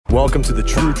Welcome to the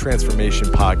True Transformation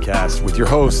Podcast with your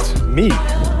host, me,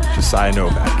 Josiah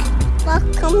Novak.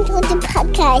 Welcome to the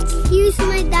podcast. Here's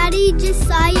my daddy,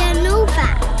 Josiah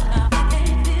Novak.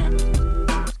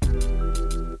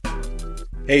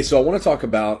 Hey, so I want to talk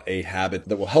about a habit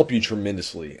that will help you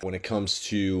tremendously when it comes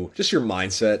to just your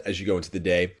mindset as you go into the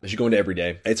day, as you go into every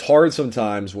day. It's hard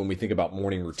sometimes when we think about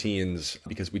morning routines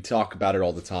because we talk about it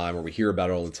all the time, or we hear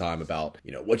about it all the time about,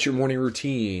 what's your morning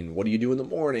routine? What do you do in the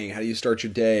morning? How do you start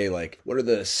your day? Like, what are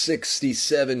the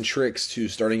 67 tricks to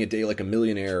starting a day like a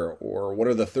millionaire? Or what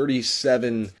are the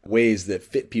 37 ways that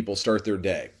fit people start their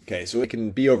day? Okay, so it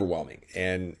can be overwhelming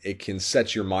and it can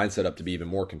set your mindset up to be even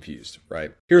more confused,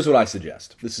 right? Here's what I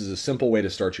suggest. This is a simple way to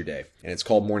start your day, and it's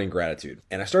called morning gratitude.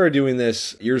 And I started doing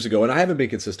this years ago, and I haven't been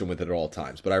consistent with it at all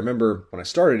times, but I remember when I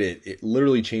started it, it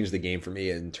literally changed the game for me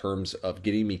in terms of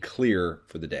getting me clear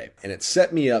for the day. And it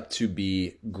set me up to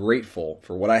be grateful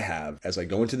for what I have as I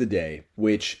go into the day,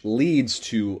 which leads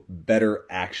to better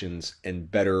actions and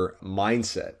better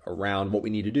mindset around what we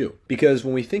need to do. Because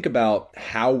when we think about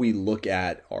how we look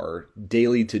at our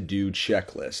daily to-do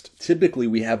checklist, typically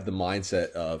we have the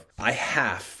mindset of, I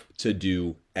have to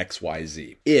do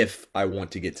XYZ if I want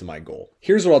to get to my goal.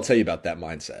 Here's what I'll tell you about that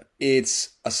mindset. It's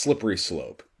a slippery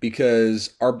slope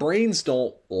because our brains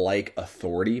don't like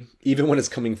authority, even when it's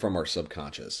coming from our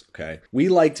subconscious, okay? We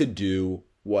like to do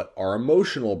what our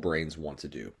emotional brains want to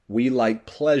do. We like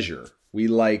pleasure. We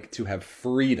like to have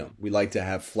freedom. We like to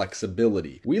have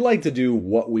flexibility. We like to do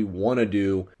what we want to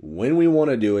do, when we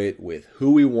want to do it, with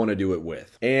who we want to do it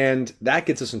with. And that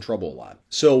gets us in trouble a lot.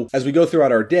 So as we go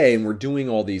throughout our day and we're doing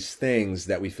all these things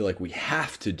that we feel like we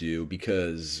have to do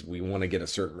because we want to get a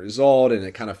certain result and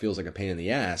it kind of feels like a pain in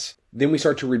the ass, then we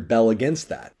start to rebel against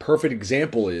that. Perfect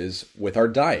example is with our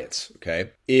diets, okay?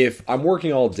 If I'm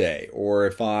working all day, or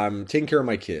if I'm taking care of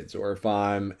my kids, or if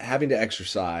I'm having to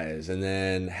exercise and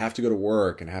then have to go to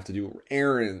work and have to do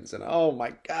errands, and oh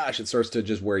my gosh, it starts to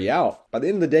just wear you out. By the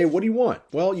end of the day, what do you want?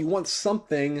 Well, you want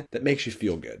something that makes you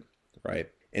feel good, right?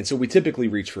 And so we typically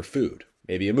reach for food.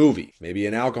 Maybe a movie, maybe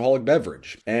an alcoholic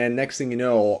beverage. And next thing you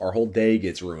know, our whole day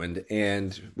gets ruined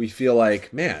and we feel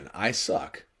like, man, I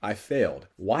suck. I failed.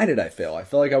 Why did I fail? I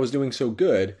felt like I was doing so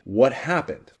good. What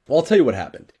happened? Well, I'll tell you what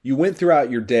happened. You went throughout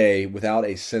your day without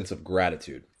a sense of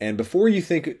gratitude. And before you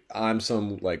think I'm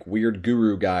some like weird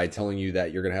guru guy telling you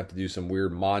that you're going to have to do some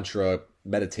weird mantra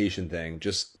meditation thing,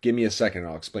 just give me a second and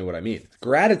I'll explain what I mean.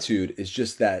 Gratitude is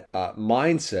just that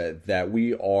mindset that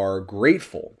we are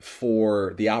grateful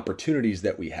for the opportunities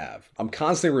that we have. I'm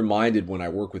constantly reminded when I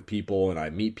work with people and I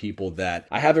meet people that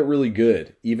I have it really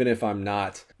good, even if I'm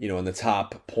not, in the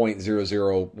top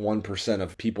 0.001%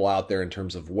 of people out there in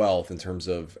terms of wealth, in terms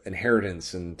of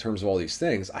inheritance, in terms of all these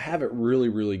things. I have it really,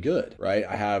 really good, right?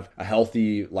 I have a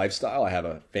healthy lifestyle. I have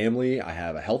a family. I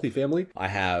have a healthy family. I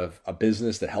have a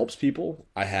business that helps people.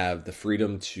 I have the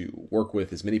freedom to work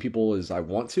with as many people as I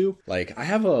want to. Like, I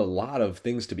have a lot of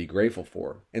things to be grateful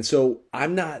for. And so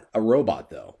I'm not a robot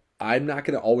though. I'm not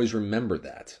going to always remember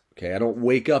that. Okay, I don't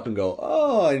wake up and go,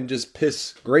 oh, and just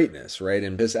piss greatness, right?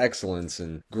 And piss excellence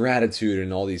and gratitude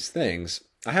and all these things.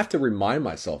 I have to remind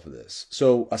myself of this.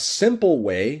 So a simple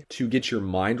way to get your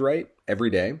mind right every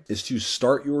day is to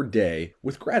start your day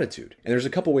with gratitude. And there's a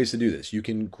couple ways to do this. You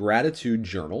can gratitude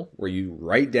journal, where you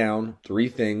write down 3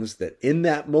 things that in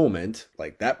that moment,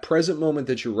 like that present moment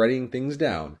that you're writing things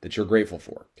down, that you're grateful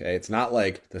for. Okay, it's not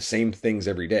like the same things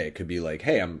every day. It could be like,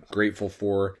 hey, I'm grateful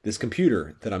for this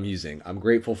computer that I'm using. I'm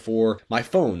grateful for my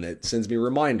phone that sends me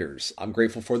reminders. I'm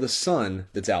grateful for the sun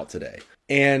that's out today.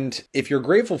 And if you're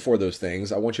grateful for those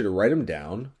things, I want you to write them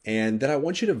down, and then I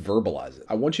want you to verbalize it.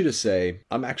 I want you to say,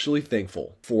 I'm actually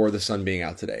thankful for the sun being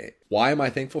out today. Why am I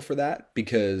thankful for that?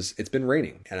 Because it's been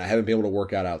raining and I haven't been able to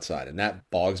work out outside, and that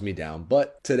bogs me down.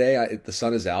 But today the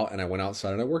sun is out and I went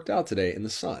outside and I worked out today in the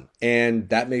sun, and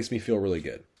that makes me feel really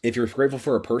good. If you're grateful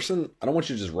for a person, I don't want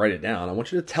you to just write it down. I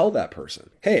want you to tell that person,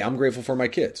 hey, I'm grateful for my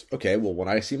kids. Okay, well, when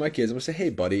I see my kids, I'm gonna say,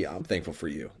 hey, buddy, I'm thankful for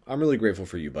you. I'm really grateful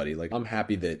for you, buddy. Like, I'm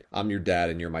happy that I'm your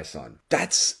dad and you're my son.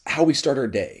 That's how we start our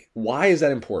day. Why is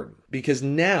that important? Because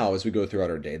now, as we go throughout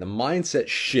our day, the mindset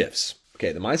shifts.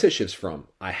 Okay, the mindset shifts from,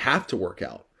 I have to work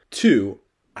out, to,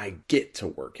 I get to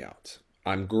work out.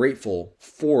 I'm grateful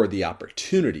for the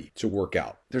opportunity to work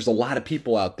out. There's a lot of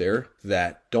people out there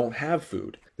that don't have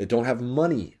food, that don't have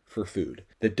money for food.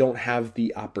 that don't have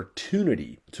the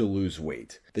opportunity to lose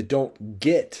weight, that don't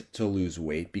get to lose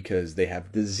weight because they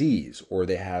have disease or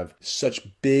they have such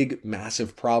big,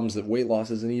 massive problems that weight loss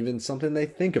isn't even something they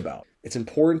think about. It's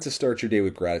important to start your day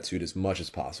with gratitude as much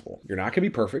as possible. You're not going to be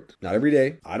perfect. Not every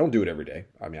day. I don't do it every day.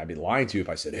 I mean, I'd be lying to you if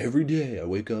I said every day I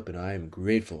wake up and I am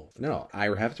grateful. No, I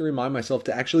have to remind myself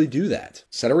to actually do that.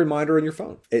 Set a reminder on your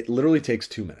phone. It literally takes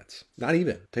 2 minutes. Not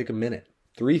even. Take a minute.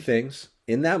 3 things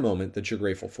in that moment that you're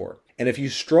grateful for. And if you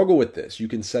struggle with this, you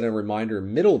can set a reminder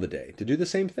middle of the day to do the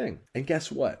same thing. And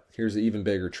guess what? Here's an even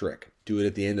bigger trick. Do it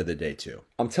at the end of the day too.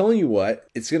 I'm telling you what,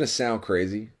 it's going to sound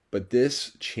crazy, but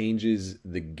this changes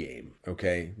the game,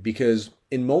 okay? Because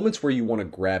in moments where you want to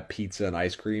grab pizza and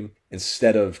ice cream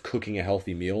instead of cooking a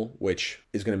healthy meal, which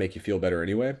is going to make you feel better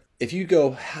anyway, if you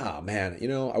go, man,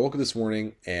 I woke up this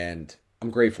morning and I'm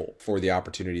grateful for the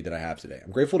opportunity that I have today.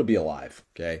 I'm grateful to be alive,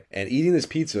 okay? And eating this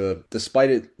pizza,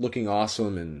 despite it looking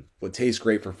awesome and would taste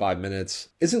great for 5 minutes,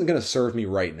 isn't going to serve me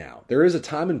right now. There is a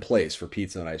time and place for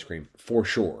pizza and ice cream, for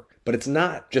sure. But it's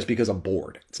not just because I'm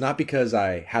bored. It's not because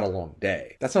I had a long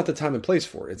day. That's not the time and place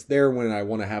for it. It's there when I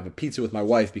want to have a pizza with my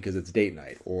wife because it's date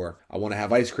night, or I want to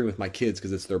have ice cream with my kids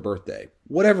because it's their birthday.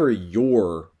 Whatever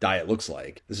your diet looks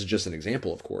like, this is just an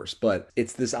example, of course, but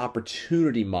it's this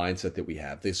opportunity mindset that we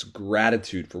have, this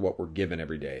gratitude for what we're given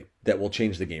every day that will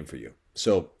change the game for you.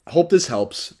 So I hope this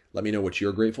helps. Let me know what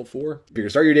you're grateful for. If you're going to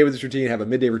start your day with this routine, have a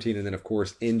midday routine, and then, of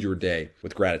course, end your day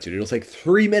with gratitude. It'll take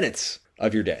 3 minutes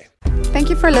of your day. Thank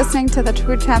you for listening to the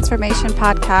True Transformation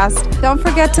Podcast. Don't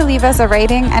forget to leave us a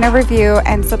rating and a review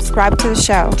and subscribe to the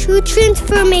show. True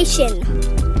transformation.